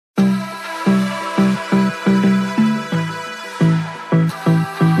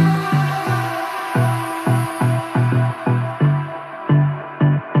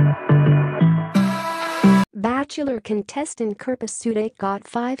contestant Kirpa Sudick got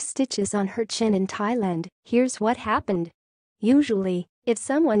 5 stitches on her chin in Thailand. Here's what happened. Usually, if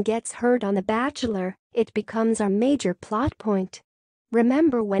someone gets hurt on The Bachelor, it becomes our major plot point.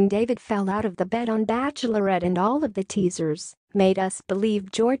 Remember when David fell out of the bed on Bachelorette and all of the teasers made us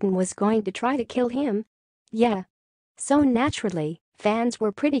believe Jordan was going to try to kill him? Yeah. So naturally, fans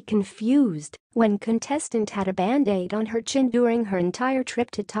were pretty confused when contestant had a band-aid on her chin during her entire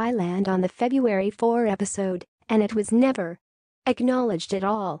trip to Thailand on the February 4 episode, and it was never acknowledged at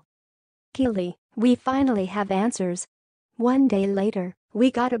all. Keely, we finally have answers. One day later,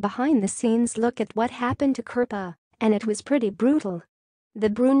 we got a behind-the-scenes look at what happened to Kirpa, and it was pretty brutal. The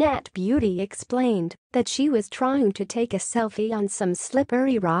brunette beauty explained that she was trying to take a selfie on some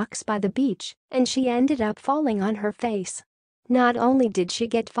slippery rocks by the beach, and she ended up falling on her face. Not only did she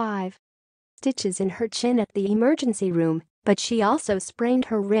get 5 stitches in her chin at the emergency room, but she also sprained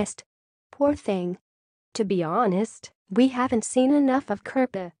her wrist. Poor thing. To be honest, we haven't seen enough of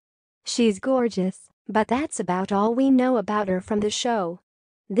Kirpa. She's gorgeous, but that's about all we know about her from the show.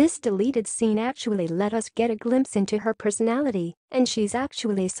 This deleted scene actually let us get a glimpse into her personality, and she's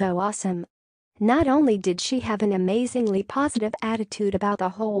actually so awesome. Not only did she have an amazingly positive attitude about the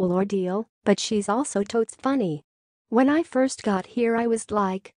whole ordeal, but she's also totes funny. When I first got here I was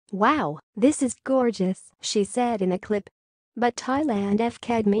like, wow, this is gorgeous, she said in a clip. But Thailand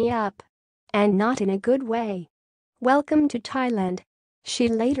FK'd me up. And not in a good way. Welcome to Thailand. She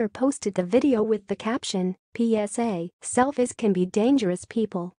later posted the video with the caption, PSA, selfies can be dangerous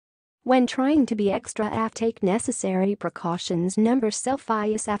people. When trying to be extra take necessary precautions.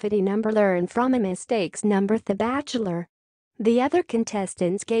 Selfies learn from a mistakes. The Bachelor. The other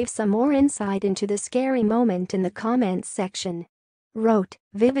contestants gave some more insight into the scary moment in the comments section. Wrote,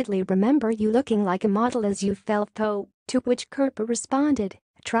 vividly remember you looking like a model as you fell though, to which Kirpa responded,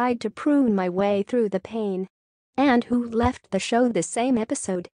 tried to prune my way through the pain. And who left the show the same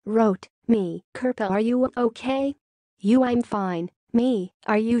episode, wrote, me, Kirpa are you okay? You I'm fine, me,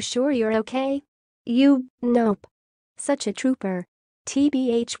 are you sure you're okay? You, nope. Such a trooper.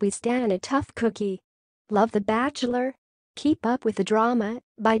 TBH we stan a tough cookie. Love The Bachelor? Keep up with the drama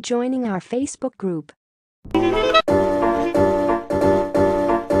by joining our Facebook group.